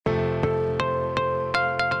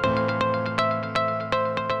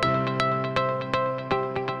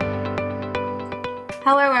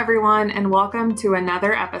Hello, everyone, and welcome to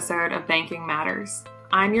another episode of Banking Matters.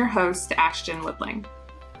 I'm your host, Ashton Woodling.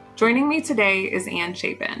 Joining me today is Ann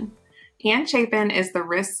Chapin. Ann Chapin is the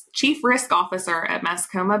Chief Risk Officer at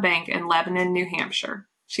Mascoma Bank in Lebanon, New Hampshire.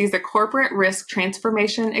 She's a corporate risk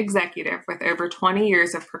transformation executive with over 20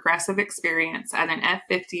 years of progressive experience as an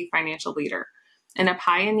F50 financial leader and a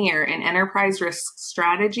pioneer in enterprise risk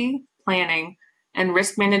strategy, planning, and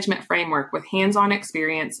risk management framework with hands-on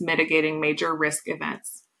experience mitigating major risk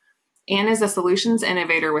events. Ann is a solutions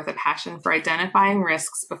innovator with a passion for identifying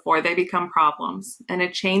risks before they become problems and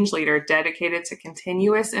a change leader dedicated to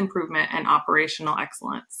continuous improvement and operational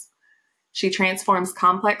excellence. She transforms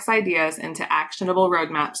complex ideas into actionable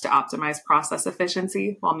roadmaps to optimize process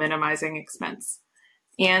efficiency while minimizing expense.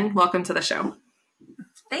 Ann, welcome to the show.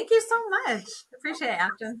 Thank you so much. Appreciate it,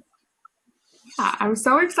 Ashton. Yeah, I'm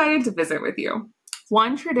so excited to visit with you.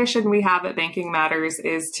 One tradition we have at Banking Matters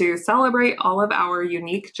is to celebrate all of our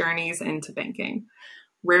unique journeys into banking.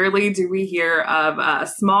 Rarely do we hear of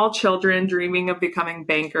small children dreaming of becoming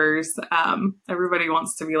bankers. Everybody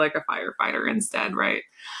wants to be like a firefighter instead, right?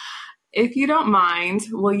 If you don't mind,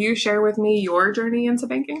 will you share with me your journey into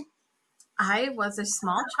banking? I was a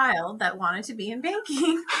small child that wanted to be in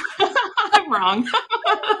banking. I'm wrong.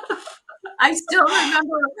 I still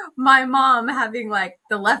remember my mom having like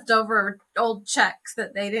the leftover old checks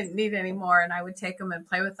that they didn't need anymore, and I would take them and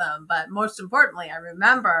play with them. But most importantly, I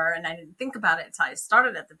remember, and I didn't think about it until I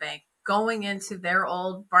started at the bank, going into their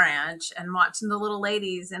old branch and watching the little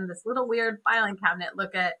ladies in this little weird filing cabinet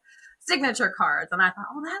look at signature cards. And I thought,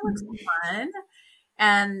 oh, that looks fun.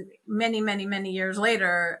 And many years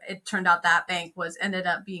later, it turned out that bank ended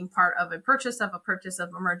up being part of a purchase of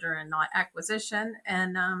a merger and not acquisition.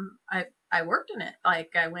 And I worked in it.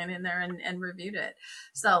 Like I went in there and reviewed it.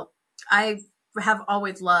 So I have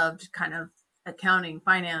always loved kind of accounting,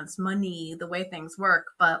 finance, money, the way things work.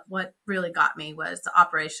 But what really got me was the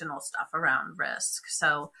operational stuff around risk.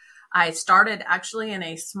 So I started actually in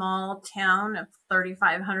a small town of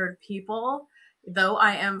 3,500 people. Though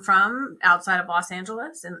I am from outside of Los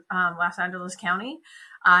Angeles in Los Angeles County,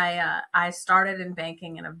 I started in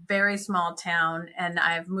banking in a very small town, and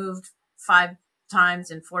I've moved 5 times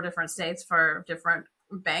in 4 different states for different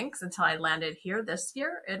banks until I landed here this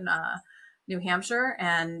year in New Hampshire,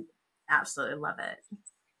 and absolutely love it.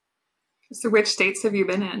 So which states have you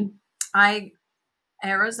been in?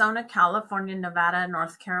 Arizona, California, Nevada,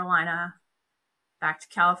 North Carolina, back to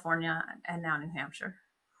California, and now New Hampshire.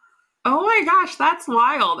 Oh my gosh, that's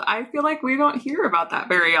wild. I feel like we don't hear about that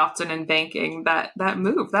very often in banking, that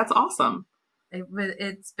move. That's awesome.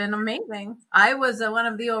 It's been amazing. I was one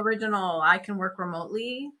of the original, I can work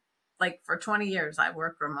remotely. Like for 20 years, I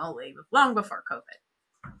worked remotely, long before COVID.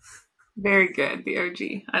 Very good, the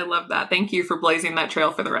OG. I love that. Thank you for blazing that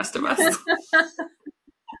trail for the rest of us. I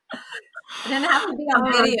didn't have to be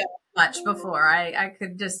on video much before. I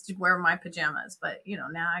could just wear my pajamas, but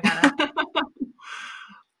now I gotta...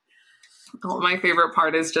 Well, my favorite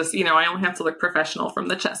part is just, I only have to look professional from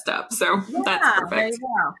the chest up. So that's perfect. There you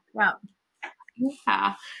go. Wow.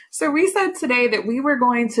 Yeah. So we said today that we were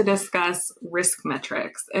going to discuss risk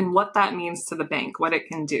metrics and what that means to the bank, what it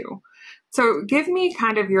can do. So give me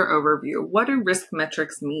kind of your overview. What do risk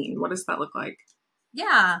metrics mean? What does that look like?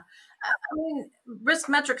 Yeah. Risk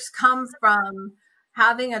metrics come from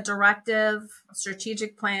having a directive, a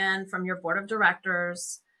strategic plan from your board of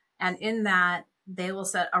directors. And in that, they will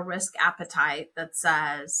set a risk appetite that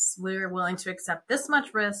says we're willing to accept this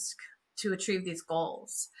much risk to achieve these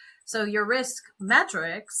goals. So your risk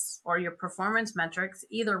metrics or your performance metrics,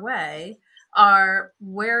 either way, are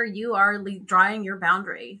where you are drawing your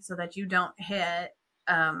boundary so that you don't hit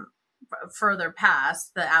further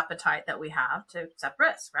past the appetite that we have to accept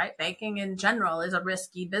risk, right? Banking in general is a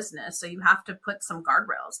risky business, so you have to put some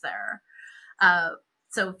guardrails there.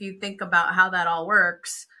 So if you think about how that all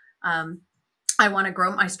works, I want to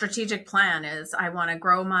grow. My strategic plan is I want to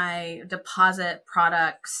grow my deposit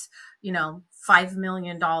products, $5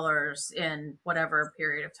 million in whatever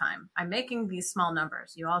period of time. I'm making these small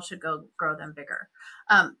numbers. You all should go grow them bigger.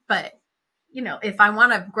 But if I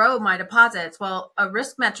want to grow my deposits, well, a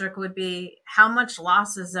risk metric would be how much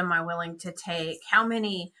losses am I willing to take? How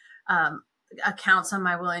many accounts am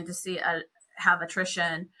I willing to see have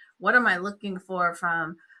attrition? What am I looking for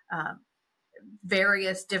from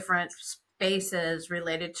various different spaces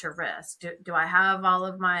related to risk? Do I have all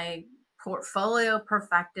of my portfolio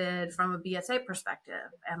perfected from a BSA perspective?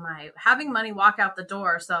 Am I having money walk out the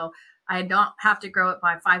door so I don't have to grow it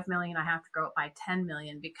by 5 million, I have to grow it by 10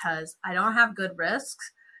 million because I don't have good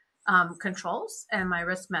risks controls, and my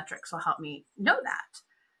risk metrics will help me know that.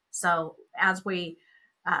 So as we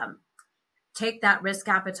take that risk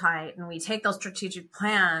appetite and we take those strategic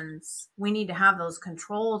plans, we need to have those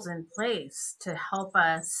controls in place to help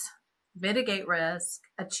us mitigate risk,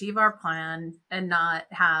 achieve our plan, and not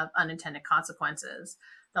have unintended consequences.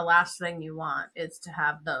 The last thing you want is to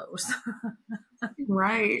have those.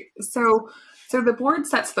 Right. So the board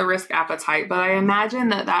sets the risk appetite, but I imagine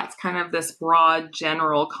that that's kind of this broad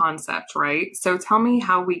general concept, right? So tell me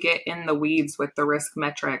how we get in the weeds with the risk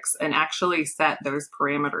metrics and actually set those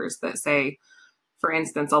parameters that say, for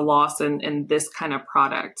instance, a loss in this kind of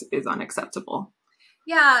product is unacceptable.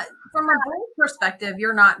 Yeah, from a board perspective,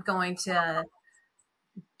 you're not going to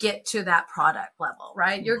get to that product level,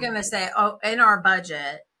 right? You're going to say, oh, in our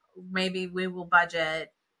budget, maybe we will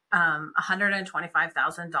budget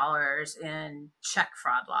 $125,000 in check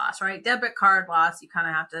fraud loss, right? Debit card loss, you kind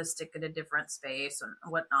of have to stick in a different space and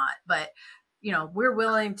whatnot. But, we're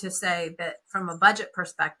willing to say that from a budget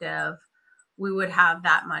perspective, we would have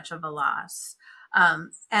that much of a loss.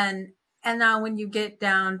 And now when you get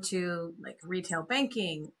down to like retail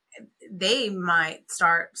banking, they might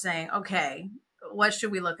start saying, okay, what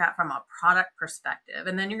should we look at from a product perspective?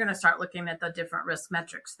 And then you're going to start looking at the different risk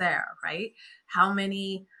metrics there, right? How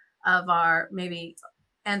many of our maybe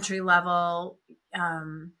entry level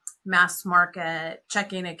mass market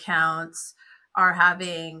checking accounts are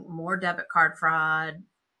having more debit card fraud,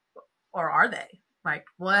 or are they? Like,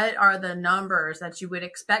 what are the numbers that you would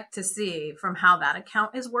expect to see from how that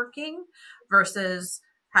account is working versus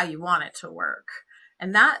how you want it to work?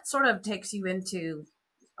 And that sort of takes you into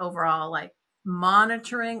overall like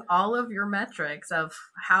monitoring all of your metrics of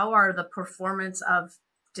how are the performance of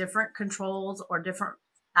different controls or different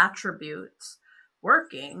attributes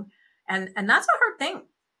working. And that's a hard thing,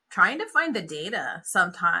 trying to find the data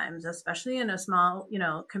sometimes, especially in a small,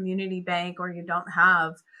 community bank where you don't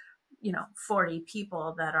have 40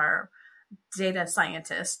 people that are data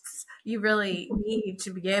scientists. You really need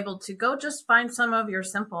to be able to go just find some of your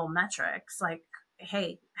simple metrics like,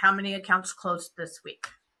 hey, how many accounts closed this week?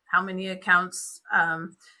 How many accounts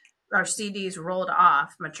our CDs rolled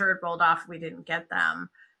off, rolled off, we didn't get them.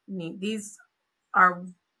 These are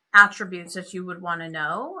attributes that you would want to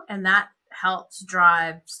know, and that helps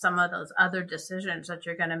drive some of those other decisions that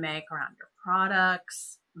you're going to make around your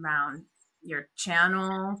products, around your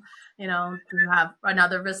channel. You have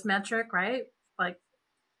another risk metric, right? Like,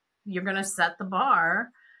 you're going to set the bar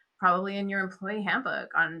probably in your employee handbook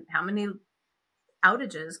on how many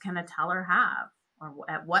outages can a teller have, or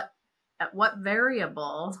at what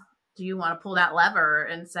variable do you want to pull that lever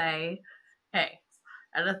and say, hey,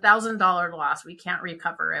 at $1,000 loss, we can't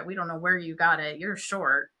recover it. We don't know where you got it. You're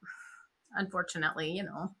short. Unfortunately,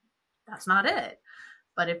 that's not it.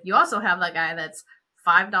 But if you also have that guy that's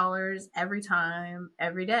 $5 every time,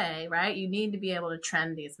 every day, right? You need to be able to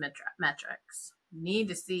trend these metrics. You need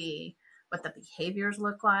to see what the behaviors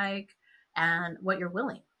look like and what you're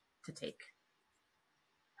willing to take.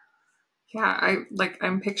 Yeah,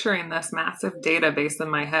 I'm picturing this massive database in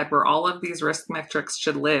my head where all of these risk metrics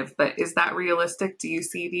should live, but is that realistic? Do you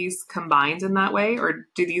see these combined in that way, or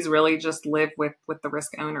do these really just live with the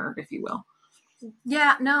risk owner, if you will?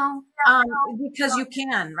 Yeah, no, because you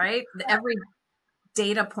can, right? Every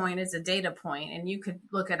data point is a data point, and you could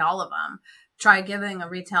look at all of them. Try giving a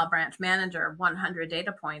retail branch manager 100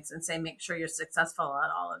 data points and say, make sure you're successful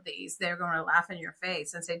at all of these. They're going to laugh in your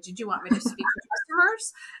face and say, did you want me to speak to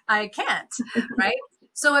customers? I can't, right?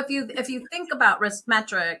 So if you think about risk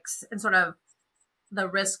metrics and sort of the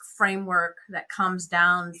risk framework that comes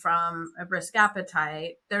down from a risk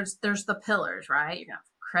appetite, there's the pillars, right? You have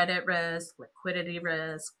credit risk, liquidity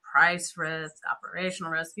risk, price risk,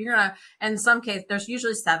 operational risk. You're gonna, in some cases, there's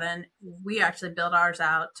usually 7. We actually build ours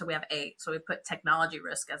out till we have 8. So we put technology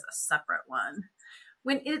risk as a separate one.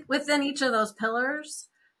 Within each of those pillars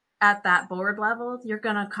at that board level, you're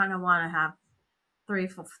gonna kind of want to have 3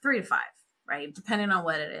 to 5, right? Depending on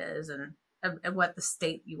what it is and what the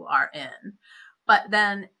state you are in. But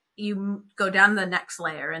then you go down the next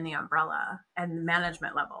layer in the umbrella and the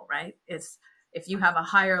management level, right? It's if you have a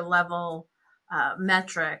higher level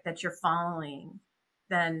metric that you're following,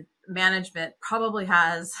 then management probably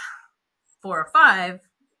has 4 or 5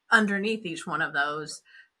 underneath each one of those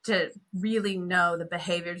to really know the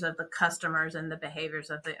behaviors of the customers and the behaviors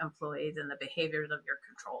of the employees and the behaviors of your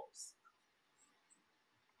controls.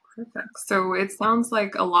 Perfect. So it sounds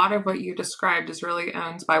like a lot of what you described is really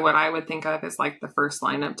owned by what I would think of as like the first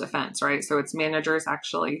line of defense, right? So it's managers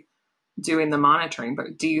actually doing the monitoring,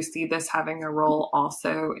 but do you see this having a role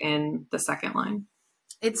also in the second line?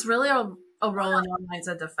 It's really a role in all lines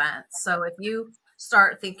of defense. So if you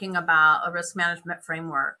start thinking about a risk management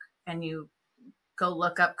framework and you go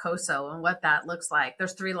look up COSO and what that looks like,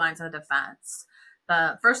 there's 3 lines of defense.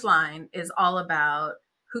 The first line is all about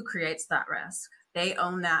who creates that risk. They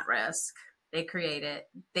own that risk. They create it.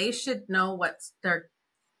 They should know what their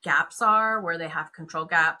gaps are, where they have control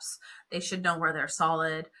gaps. They should know where they're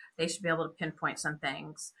solid. They should be able to pinpoint some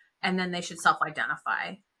things. And then they should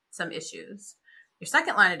self-identify some issues. Your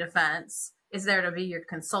second line of defense is there to be your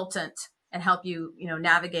consultant and help you,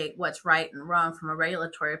 navigate what's right and wrong from a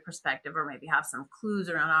regulatory perspective, or maybe have some clues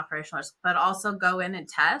around operational risk, but also go in and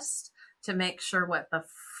test to make sure what the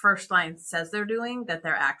first line says they're doing, that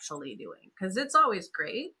they're actually doing. Because it's always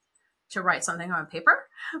great to write something on paper,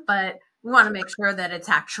 but we want to make sure that it's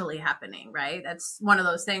actually happening, right? That's one of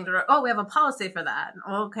those things where, we have a policy for that.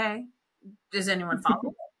 Okay. Does anyone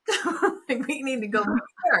follow it? We need to go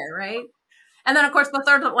there, right? And then, of course, the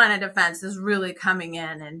third line of defense is really coming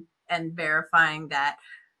in and verifying that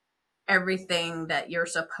everything that you're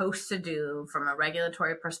supposed to do from a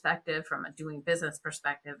regulatory perspective, from a doing business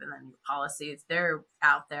perspective, and then your policies, they're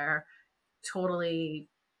out there totally,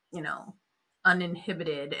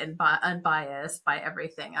 uninhibited and unbiased by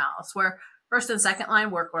everything else, where first and second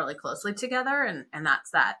line work really closely together. And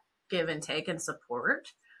that's that give and take and support.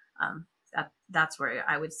 That's where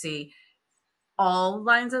I would see all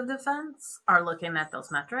lines of defense are looking at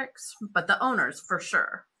those metrics, but the owners for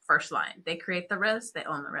sure, first line, they create the risk, they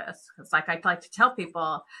own the risk. It's like I like to tell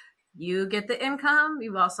people, you get the income,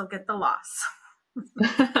 you also get the loss.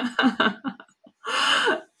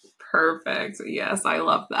 Perfect. Yes, I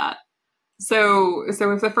love that. So if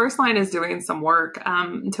the first line is doing some work,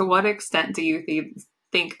 to what extent do you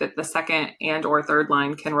think that the second and or third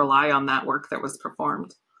line can rely on that work that was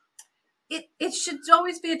performed? It should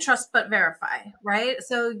always be a trust but verify, right?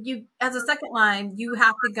 So you, as a second line, you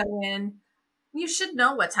have to go in. You should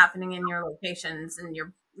know what's happening in your locations and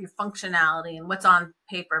your functionality and what's on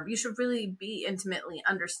paper. You should really be intimately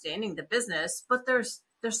understanding the business, but there's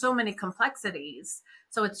so many complexities.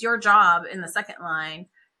 So it's your job in the second line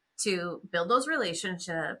to build those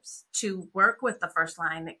relationships, to work with the first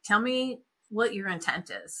line. Like, tell me what your intent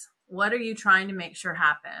is. What are you trying to make sure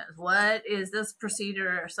happens? What is this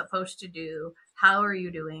procedure supposed to do? How are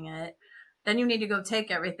you doing it? Then you need to go take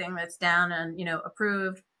everything that's down and,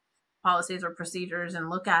 approved policies or procedures and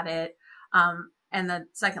look at it. And the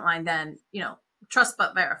second line, then, trust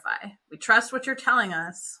but verify. We trust what you're telling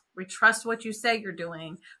us. We trust what you say you're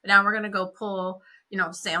doing. But now we're going to go pull,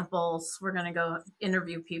 samples. We're going to go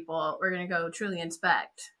interview people. We're going to go truly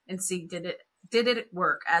inspect and see, did it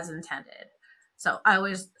work as intended? So I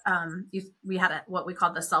always, we had what we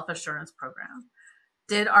called the self-assurance program.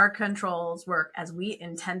 Did our controls work as we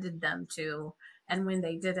intended them to? And when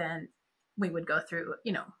they didn't, we would go through,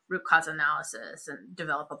 root cause analysis and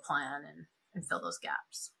develop a plan and fill those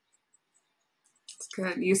gaps. That's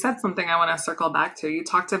good. You said something I want to circle back to. You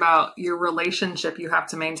talked about your relationship you have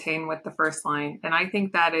to maintain with the first line. And I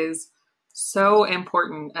think that is so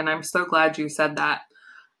important. And I'm so glad you said that.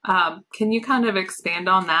 Can you kind of expand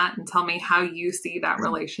on that and tell me how you see that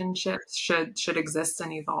relationship should exist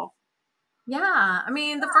and evolve? Yeah. I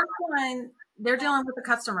mean, the first line, they're dealing with the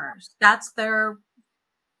customers. That's their,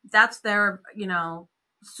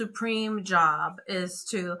 supreme job, is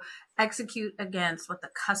to execute against what the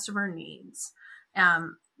customer needs.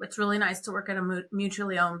 It's really nice to work at a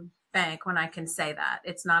mutually owned bank when I can say that.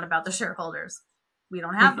 It's not about the shareholders. We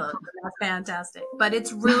don't have those. That's fantastic. But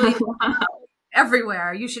it's really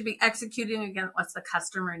everywhere. You should be executing against what the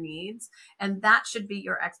customer needs. And that should be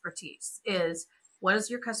your expertise, is what does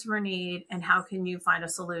your customer need and how can you find a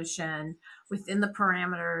solution within the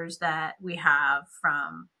parameters that we have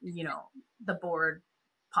from, the board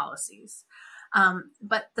policies.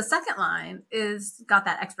 But the second line is got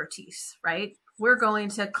that expertise, right? We're going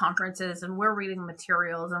to conferences and we're reading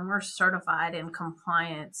materials and we're certified in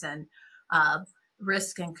compliance and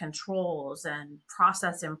risk and controls and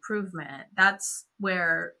process improvement. That's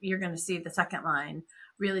where you're going to see the second line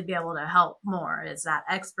really be able to help more, is that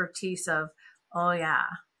expertise of, oh yeah,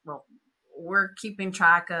 well, we're keeping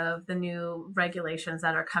track of the new regulations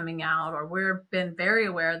that are coming out, or we've been very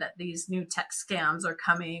aware that these new tech scams are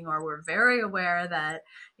coming, or we're very aware that,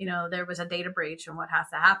 there was a data breach and what has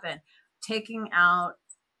to happen. Taking out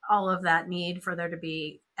all of that need for there to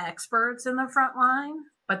be experts in the front line,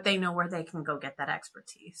 but they know where they can go get that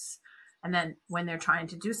expertise. And then when they're trying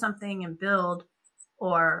to do something and build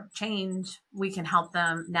or change, we can help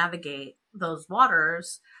them navigate those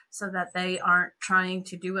waters so that they aren't trying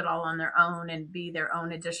to do it all on their own and be their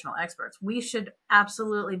own additional experts. We should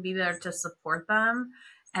absolutely be there to support them.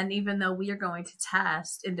 And even though we are going to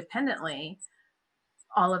test independently,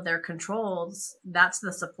 all of their controls, that's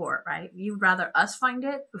the support, right? You'd rather us find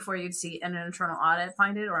it before you'd see an internal audit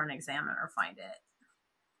find it or an examiner find it.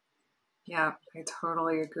 Yeah, I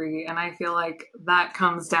totally agree. And I feel like that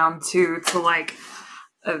comes down to like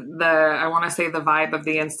I want to say the vibe of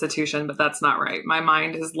the institution, but that's not right. My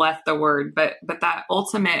mind has left the word, but that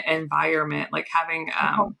ultimate environment, like having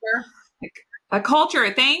like a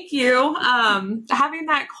culture. Thank you. Having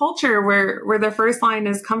that culture where the first line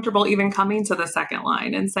is comfortable even coming to the second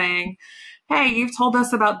line and saying, hey, you've told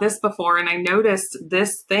us about this before, and I noticed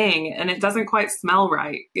this thing, and it doesn't quite smell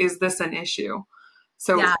right. Is this an issue?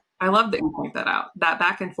 So yeah. I love that you point that out. That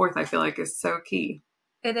back and forth, I feel like, is so key.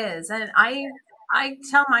 It is. And I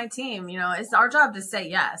tell my team, it's our job to say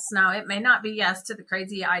yes. Now, it may not be yes to the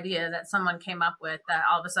crazy idea that someone came up with that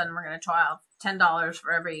all of a sudden we're going to try out $10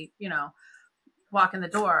 for every, walk in the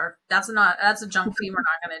door. That's a junk fee we're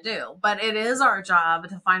not going to do. But it is our job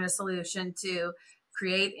to find a solution to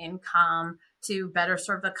create income, to better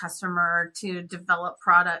serve the customer, to develop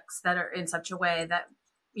products that are in such a way that,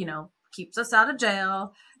 keeps us out of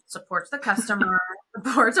jail, supports the customer,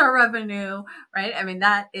 supports our revenue, right? I mean,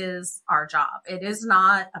 that is our job. It is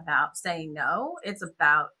not about saying no. It's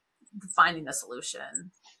about finding a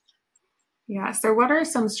solution. Yeah. So what are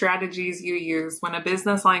some strategies you use when a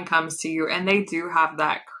business line comes to you and they do have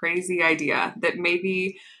that crazy idea that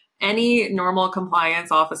maybe any normal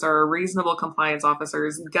compliance officer or reasonable compliance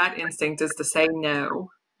officer's gut instinct is to say no?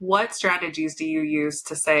 What strategies do you use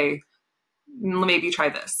to say, maybe try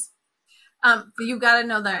this? You got to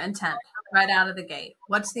know their intent right out of the gate.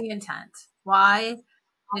 What's the intent? Why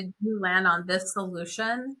did you land on this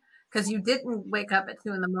solution? Because you didn't wake up at 2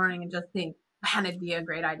 a.m. and just think, man, it'd be a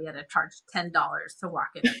great idea to charge $10 to walk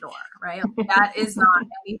in the door, right? That is not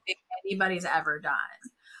anything anybody's ever done.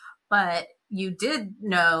 But you did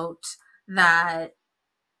note that,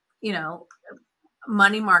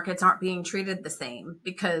 money markets aren't being treated the same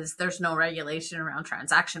because there's no regulation around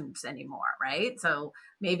transactions anymore, right? So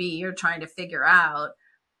maybe you're trying to figure out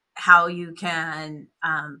how you can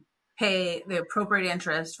pay the appropriate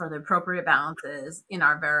interest for the appropriate balances in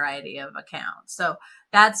our variety of accounts. So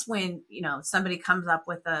that's when, somebody comes up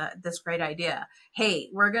with this great idea. Hey,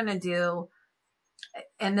 we're going to do,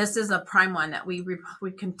 and this is a prime one that we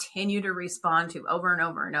continue to respond to over and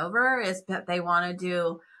over and over, is that they want to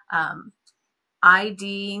do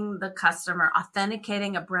IDing the customer,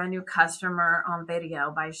 authenticating a brand new customer on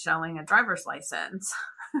video by showing a driver's license.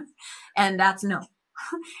 And that's no.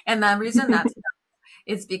 And the reason that's no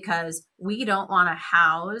is because we don't want to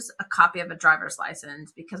house a copy of a driver's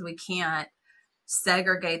license because we can't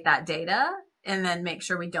segregate that data and then make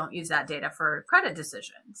sure we don't use that data for credit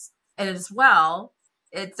decisions. And as well,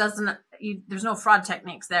 it doesn't, there's no fraud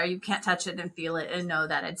techniques there. You can't touch it and feel it and know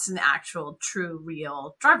that it's an actual, true,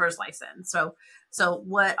 real driver's license. So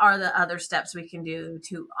what are the other steps we can do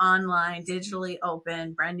to online, digitally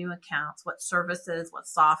open brand new accounts? What services, what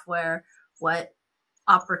software, what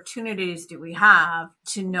opportunities do we have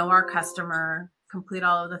to know our customer, complete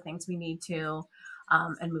all of the things we need to,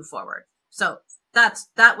 and move forward? So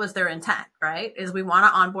that was their intent, right? Is we want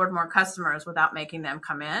to onboard more customers without making them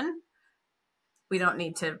come in. We don't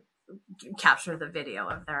need to capture the video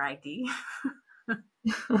of their ID.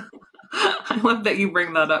 I love that you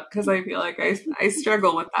bring that up because I feel like I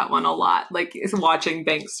struggle with that one a lot. Like is watching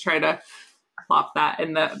banks try to plop that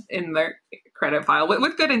in their credit file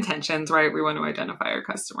with good intentions, right? We want to identify our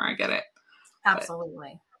customer. I get it.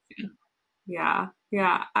 Absolutely. But, yeah.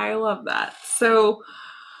 I love that. So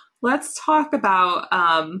let's talk about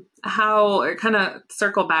how, kind of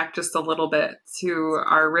circle back just a little bit to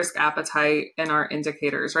our risk appetite and our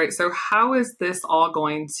indicators, right? So how is this all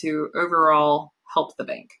going to overall help the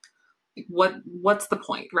bank? What's the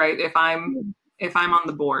point, right? If I'm on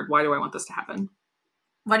the board, why do I want this to happen?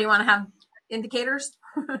 Why do you want to have indicators,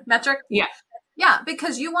 metrics? Yeah,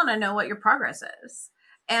 because you want to know what your progress is.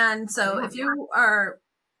 And so if you are,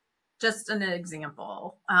 just an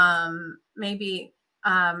example, maybe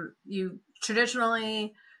you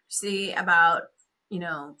traditionally see about,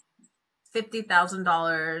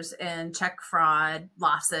 $50,000 in check fraud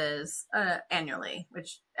losses annually,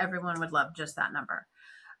 which everyone would love just that number.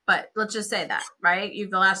 But let's just say that, right?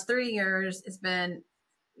 The last 3 years, it's been,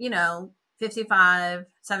 55,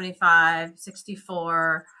 75,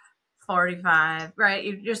 64, 45, right?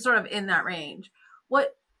 You're sort of in that range.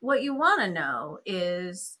 What you want to know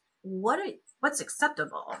is what's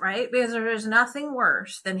acceptable, right? Because there's nothing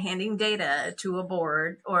worse than handing data to a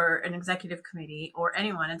board or an executive committee or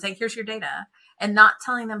anyone and saying, here's your data, and not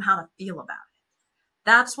telling them how to feel about it.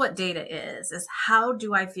 That's what data is how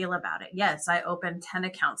do I feel about it? Yes, I opened 10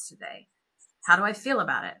 accounts today. How do I feel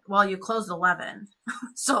about it? Well, you closed 11,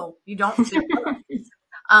 so you don't feel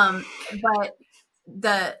good.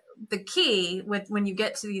 But the key with when you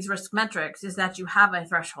get to these risk metrics is that you have a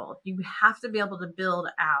threshold. You have to be able to build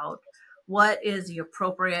out what is the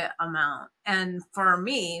appropriate amount. And for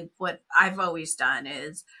me, what I've always done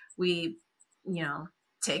is we,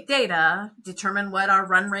 take data, determine what our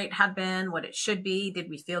run rate had been, what it should be. Did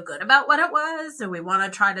we feel good about what it was? Do we want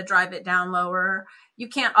to try to drive it down lower? You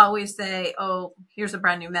can't always say, oh, here's a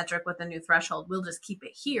brand new metric with a new threshold. We'll just keep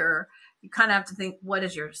it here. You kind of have to think, what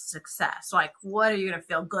is your success? Like, what are you going to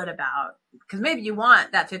feel good about? Because maybe you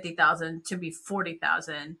want that 50,000 to be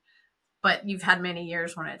 40,000, but you've had many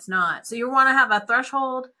years when it's not. So you want to have a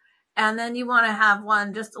threshold, and then you want to have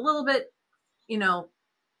one just a little bit,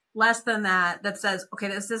 less than that says, okay,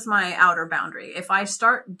 this is my outer boundary. If I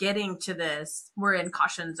start getting to this, we're in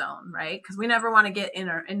caution zone, right? Because we never want to get in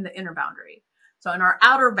the inner boundary. So in our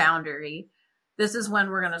outer boundary, this is when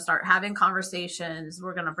we're going to start having conversations.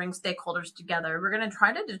 We're going to bring stakeholders together. We're going to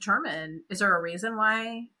try to determine, is there a reason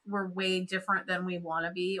why we're way different than we want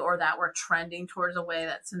to be, or that we're trending towards a way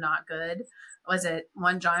that's not good? Was it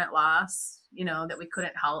one giant loss, that we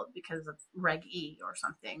couldn't help because of Reg E or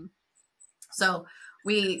something? So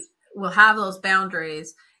we will have those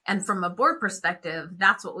boundaries. And from a board perspective,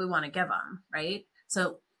 that's what we want to give them, right?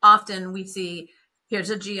 So often we see, here's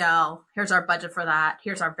a GL, here's our budget for that,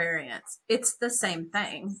 here's our variance. It's the same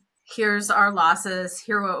thing. Here's our losses,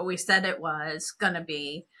 here what we said it was going to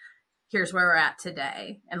be, here's where we're at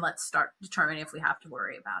today, and let's start determining if we have to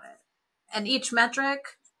worry about it. And each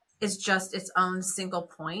metric is just its own single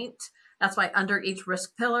point. That's why under each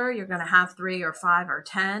risk pillar, you're going to have 3 or 5 or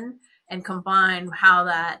 10, and combine how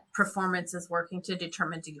that performance is working to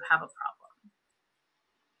determine, do you have a problem?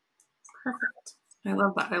 Perfect. I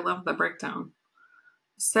love that. I love the breakdown.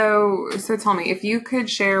 So tell me, if you could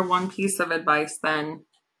share one piece of advice then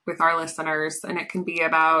with our listeners, and it can be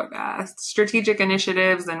about strategic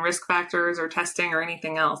initiatives and risk factors or testing or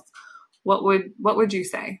anything else, what would you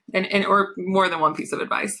say? And or more than one piece of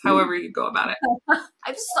advice, however you go about it. I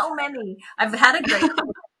have so many. I've had a great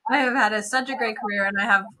I have had such a great career, and I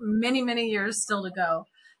have many, many years still to go.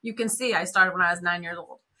 You can see I started when I was 9 years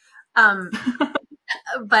old.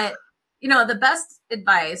 But, the best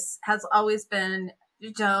advice has always been,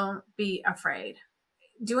 don't be afraid.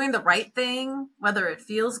 Doing the right thing, whether it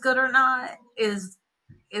feels good or not, is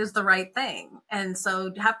the right thing. And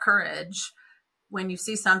so have courage. When you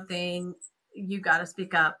see something, you got to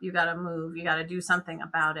speak up, you got to move, you got to do something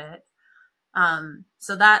about it.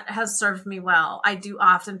 So that has served me well. I do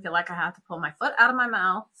often feel like I have to pull my foot out of my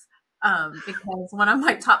mouth, because one of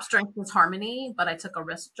my top strengths is harmony, but I took a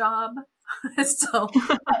risk job. So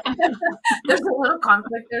there's a little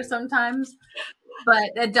conflict there sometimes, but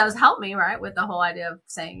it does help me, right? With the whole idea of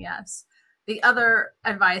saying yes. The other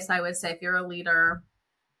advice I would say, if you're a leader,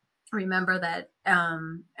 remember that,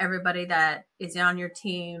 everybody that is on your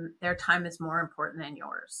team, their time is more important than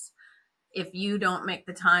yours. If you don't make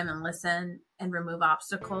the time and listen and remove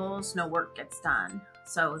obstacles, no work gets done.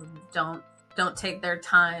 So don't take their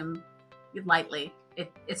time lightly.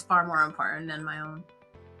 It's far more important than my own.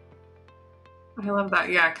 I love that.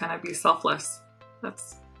 Yeah, kind of be selfless.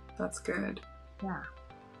 That's good. Yeah.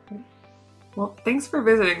 Well, thanks for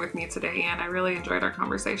visiting with me today, Anne. I really enjoyed our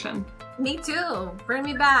conversation. Me too. Bring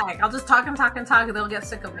me back. I'll just talk and talk and talk, and they'll get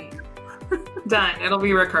sick of me. Done. It'll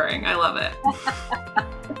be recurring. I love it.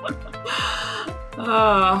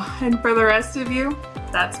 Oh, and for the rest of you,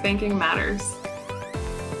 that's Banking Matters.